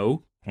already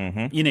know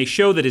in a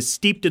show that is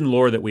steeped in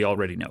lore that we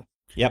already know.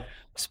 Yep.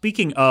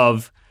 Speaking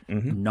of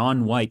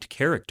non-white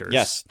characters.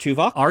 Yes,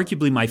 Tuvok.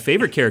 Arguably my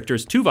favorite character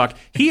is Tuvok.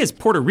 He is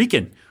Puerto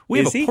Rican. We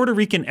have a Puerto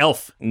Rican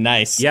elf.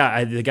 Nice.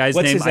 Yeah, the guy's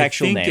What's name his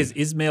actual I think name? is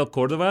Ismael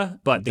Cordova,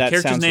 but the That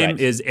character's sounds name right.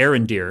 is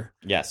Arendir.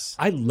 Yes.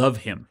 I love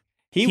him.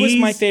 He was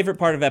my favorite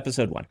part of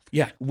episode 1.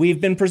 Yeah. We've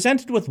been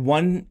presented with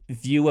one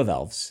view of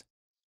elves,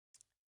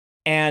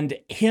 and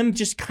him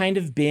just kind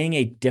of being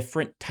a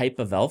different type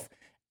of elf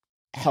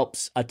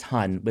helps a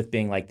ton with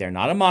being they're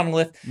not a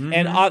monolith,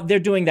 and they're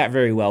doing that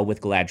very well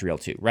with Galadriel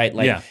too, right?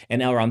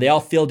 And Elrond, they all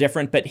feel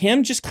different, but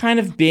him just kind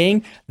of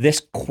being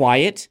this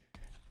quiet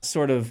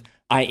sort of,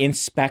 I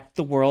inspect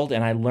the world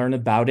and I learn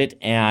about it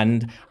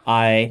and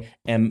I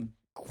am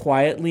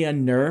quietly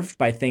unnerved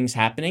by things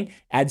happening,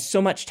 adds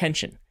so much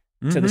tension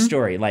to the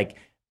story.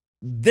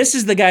 This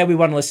is the guy we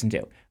want to listen to.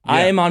 Yeah.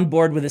 I am on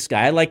board with this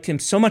guy. I liked him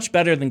so much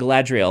better than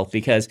Galadriel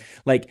because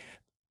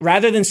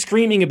rather than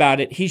screaming about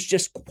it, he's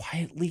just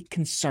quietly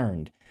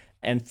concerned.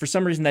 And for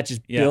some reason, that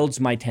just builds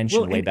my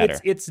tension way better.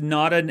 It's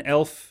not an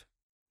elf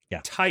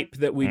type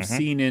that we've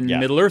seen in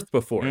Middle-earth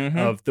before,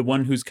 of the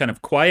one who's kind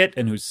of quiet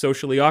and who's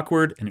socially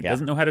awkward and who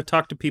doesn't know how to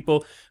talk to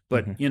people.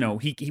 But,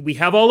 we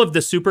have all of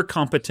the super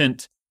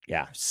competent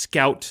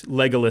scout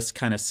Legolas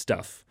kind of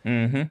stuff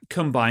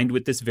combined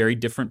with this very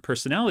different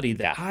personality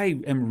that I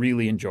am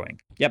really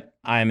enjoying. Yep,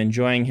 I'm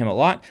enjoying him a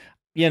lot.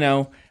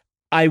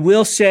 I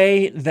will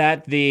say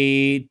that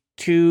the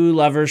two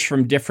lovers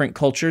from different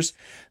cultures,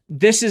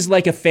 this is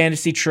like a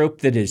fantasy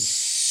trope that is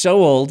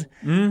so old,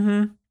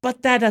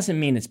 but that doesn't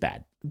mean it's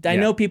bad. I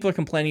know people are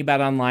complaining about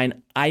it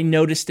online. I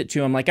noticed it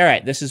too. I'm like, all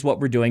right, this is what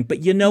we're doing.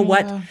 But you know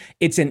what?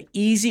 It's an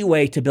easy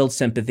way to build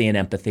sympathy and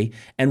empathy.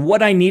 And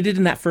what I needed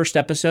in that first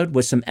episode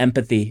was some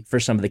empathy for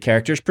some of the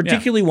characters,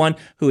 particularly one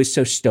who is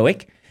so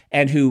stoic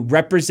and who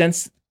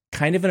represents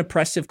kind of an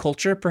oppressive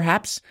culture,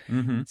 perhaps.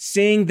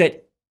 Seeing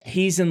that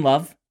he's in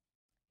love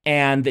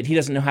and that he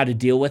doesn't know how to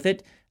deal with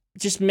it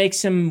just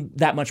makes him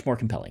that much more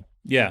compelling.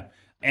 Yeah.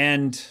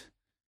 And,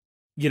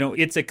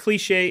 it's a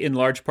cliche in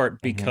large part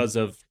because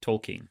of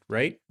Tolkien,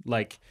 right?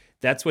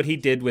 That's what he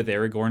did with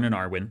Aragorn and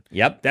Arwen.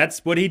 Yep.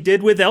 That's what he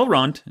did with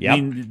Elrond. Yep.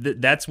 I mean,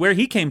 that's where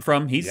he came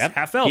from. He's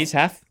half elf. He's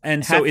half.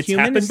 And half so it's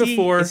human? happened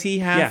before. Is he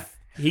half? Yeah.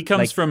 He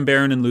comes from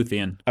Beren and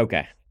Luthien.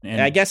 Okay. And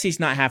I guess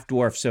he's not half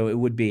dwarf, so it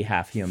would be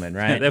half human,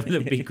 right? That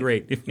would be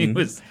great if he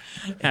was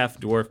half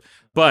dwarf.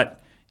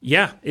 But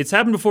yeah, it's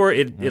happened before.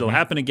 It'll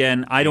happen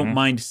again. I don't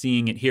mind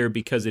seeing it here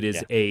because it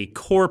is a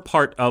core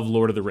part of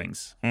Lord of the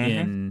Rings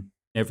in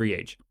every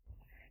age.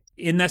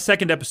 In that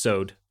second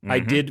episode, I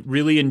did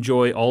really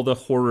enjoy all the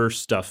horror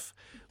stuff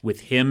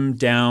with him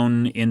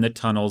down in the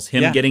tunnels,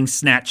 him getting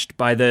snatched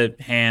by the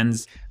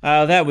hands.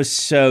 Oh, that was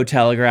so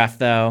telegraphed,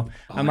 though.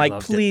 I'm like,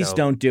 please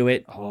don't do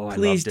it.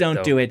 Please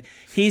don't do it.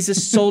 He's a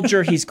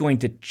soldier. He's going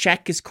to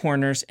check his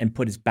corners and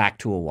put his back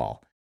to a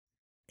wall.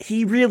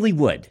 He really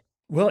would.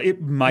 Well,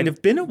 it might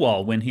have been a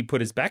wall when he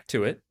put his back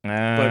to it, but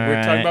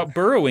we're talking about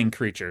burrowing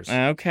creatures.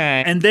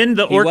 Okay. And then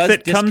the orc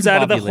that comes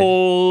out of the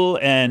hole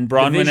and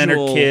Bronwyn and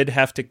her kid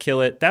have to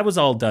kill it. That was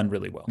all done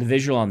really well. The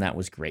visual on that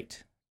was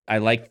great. I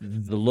like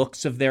the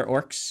looks of their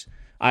orcs.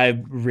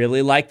 I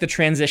really like the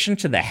transition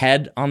to the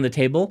head on the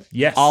table.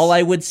 Yes. All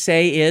I would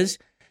say is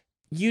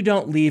you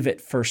don't leave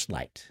at first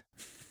light.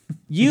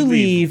 You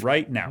leave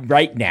right now.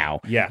 Right now.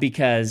 Yeah.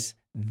 Because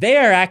they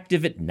are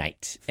active at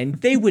night, and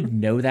they would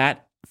know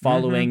that.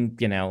 Following,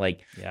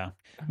 Yeah.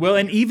 Well,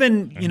 and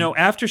even,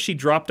 after she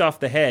dropped off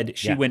the head,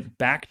 she went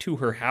back to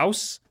her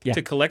house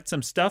to collect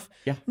some stuff.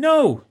 Yeah.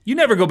 No, you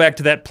never go back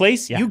to that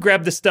place. Yeah. You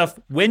grab the stuff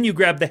when you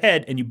grab the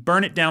head and you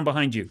burn it down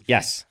behind you.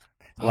 Yes.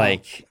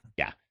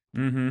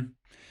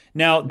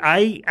 Now,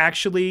 I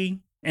actually,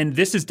 and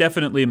this is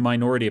definitely a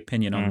minority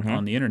opinion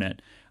on the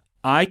internet,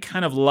 I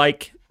kind of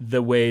like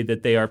the way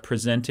that they are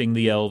presenting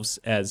the elves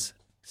as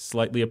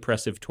slightly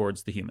oppressive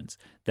towards the humans.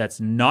 That's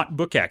not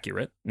book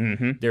accurate.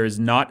 There is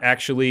not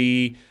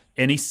actually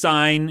any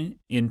sign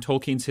in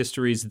Tolkien's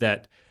histories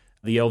that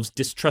The elves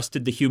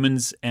distrusted the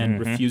humans and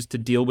refused to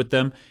deal with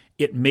them.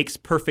 It makes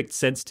perfect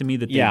sense to me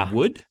that they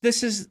would.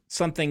 This is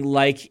something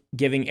like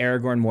giving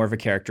Aragorn more of a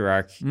character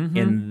arc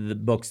in the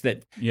books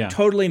that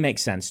totally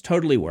makes sense,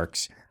 totally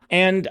works.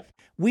 And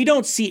we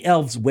don't see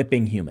elves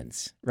whipping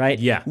humans, right?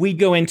 Yeah. We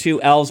go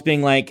into elves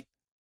being like,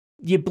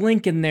 you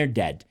blink and they're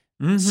dead.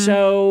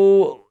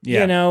 So,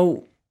 you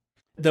know.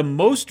 The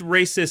most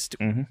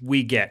racist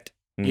we get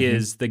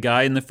is the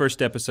guy in the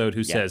first episode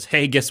who says,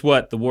 hey, guess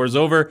what? The war's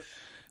over.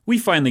 We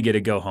finally get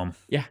to go home.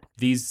 Yeah.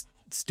 These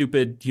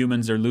stupid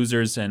humans are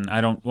losers, and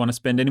I don't want to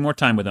spend any more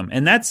time with them.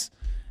 And that's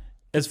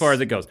as far as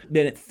it goes.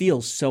 Then it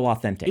feels so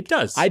authentic. It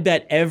does. I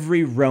bet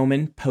every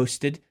Roman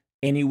posted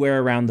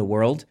anywhere around the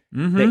world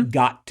that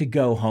got to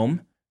go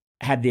home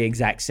had the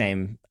exact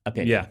same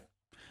opinion. Yeah.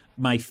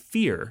 My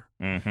fear,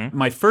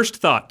 my first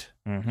thought,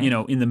 you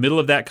know, in the middle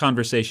of that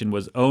conversation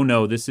was, oh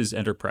no, this is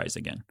Enterprise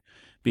again.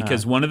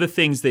 Because one of the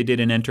things they did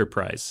in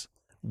Enterprise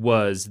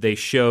was they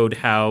showed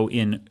how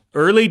in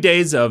early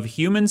days of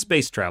human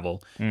space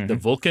travel, the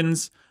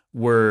Vulcans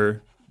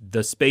were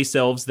the space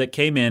elves that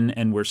came in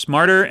and were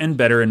smarter and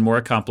better and more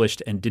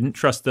accomplished and didn't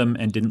trust them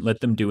and didn't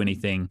let them do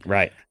anything.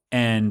 Right.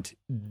 And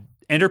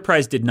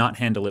Enterprise did not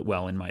handle it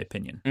well, in my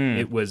opinion.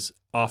 It was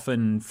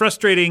often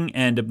frustrating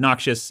and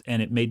obnoxious,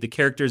 and it made the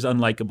characters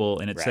unlikable,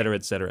 and et cetera,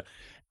 et cetera.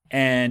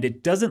 And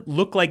it doesn't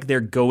look like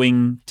they're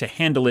going to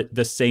handle it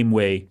the same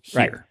way here.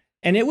 Right.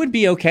 And it would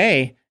be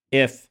okay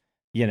if,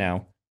 you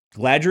know,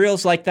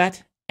 Galadriel's like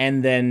that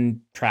and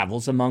then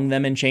travels among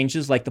them and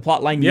changes, like the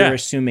plotline you're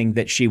assuming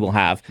that she will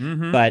have.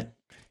 But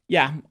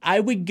yeah, I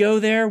would go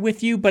there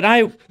with you, but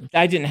I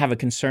didn't have a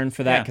concern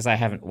for that because I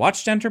haven't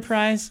watched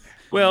Enterprise.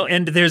 Well,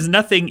 and there's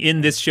nothing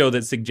in this show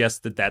that suggests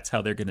that that's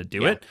how they're going to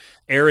do it.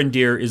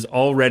 Arondir is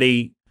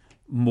already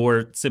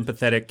more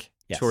sympathetic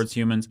towards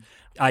humans.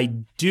 I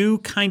do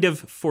kind of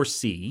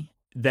foresee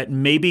that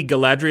maybe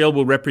Galadriel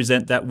will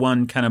represent that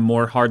one kind of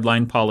more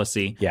hardline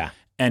policy. Yeah.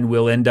 And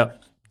will end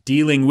up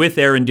dealing with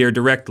Arondir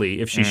directly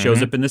if she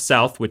shows up in the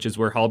south, which is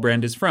where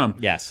Halbrand is from.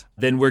 Yes.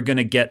 Then we're going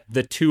to get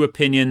the two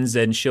opinions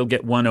and she'll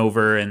get one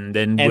over and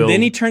then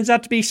then he turns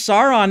out to be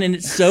Sauron and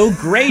it's so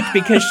great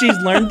because she's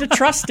learned to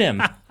trust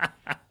him.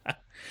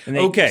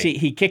 And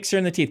he kicks her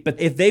in the teeth. But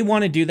if they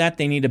want to do that,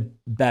 they need a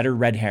better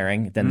red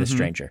herring than the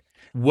stranger.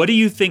 What do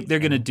you think they're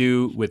going to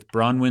do with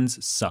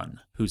Bronwyn's son,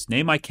 whose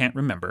name I can't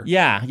remember?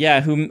 Yeah,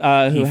 who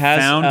has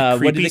found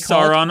creepy what did they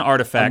call Sauron it?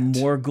 artifact. A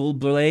Morgul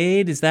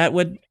blade? Is that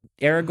what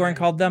Aragorn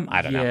called them?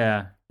 I don't know.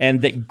 Yeah.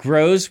 And that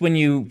grows when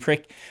you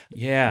prick.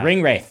 Yeah.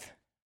 Ringwraith.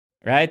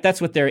 Right?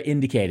 That's what they're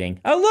indicating.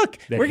 Oh, look,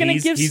 we're going to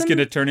give he's going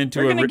to turn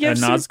into a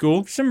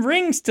Nazgul. Some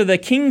rings to the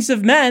kings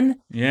of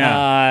men.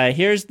 Yeah.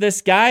 Here's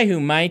this guy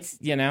who might,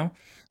 you know,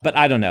 but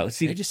I don't know.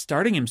 See, they're just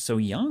starting him so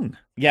young.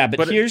 Yeah,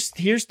 but here's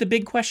the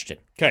big question.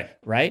 Okay.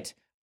 Right?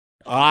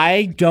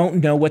 I don't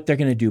know what they're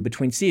going to do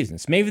between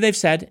seasons. Maybe they've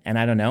said, and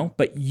I don't know,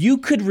 but you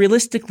could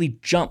realistically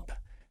jump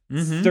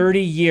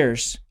 30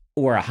 years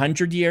or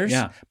 100 years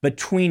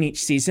between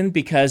each season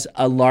because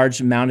a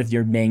large amount of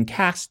your main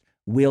cast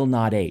will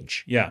not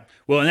age. Yeah.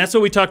 Well, and that's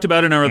what we talked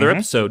about in our other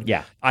episode.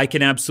 Yeah. I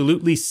can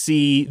absolutely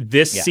see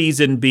this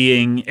season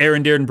being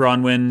Arondir and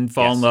Bronwyn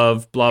fall in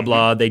love, blah,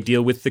 blah. They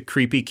deal with the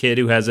creepy kid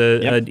who has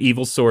an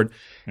evil sword.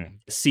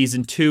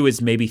 Season 2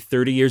 is maybe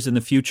 30 years in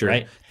the future.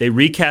 Right. They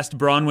recast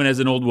Bronwyn as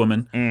an old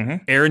woman.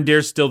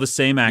 Arondir's still the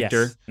same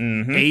actor.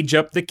 Yes. Age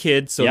up the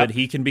kid so that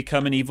he can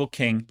become an evil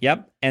king.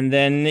 Yep. And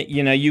then,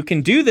 you know, you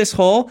can do this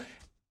whole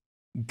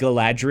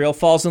Galadriel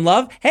falls in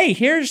love. Hey,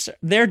 here's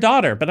their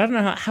daughter. But I don't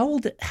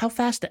know how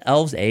fast do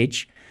elves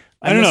age?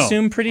 I don't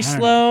assume pretty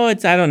slow. I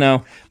don't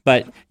know.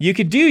 But you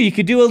could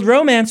do a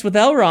romance with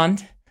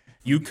Elrond.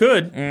 You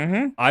could.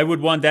 I would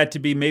want that to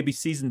be maybe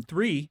season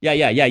 3.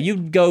 Yeah.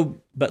 You'd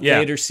go, but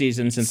later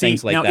seasons and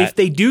things like that. Now, if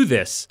they do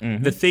this,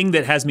 the thing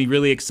that has me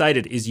really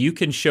excited is you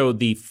can show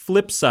the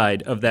flip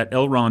side of that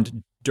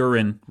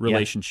Elrond-Durin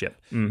relationship.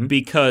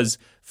 Because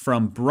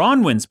from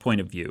Bronwyn's point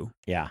of view,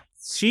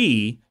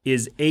 she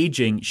is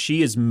aging.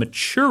 She is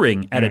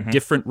maturing at a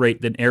different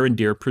rate than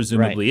Arondir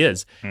presumably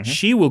is.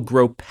 She will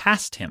grow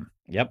past him.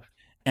 Yep.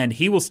 And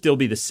he will still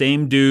be the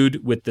same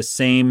dude with the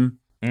same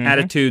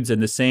attitudes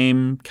and the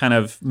same kind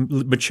of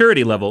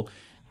maturity level.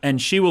 And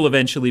she will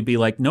eventually be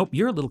like, nope,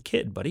 you're a little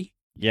kid, buddy.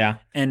 Yeah.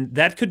 And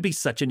that could be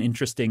such an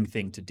interesting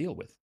thing to deal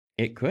with.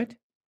 It could.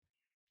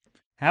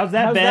 How's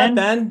that,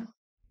 Ben?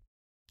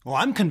 Well,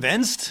 I'm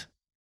convinced.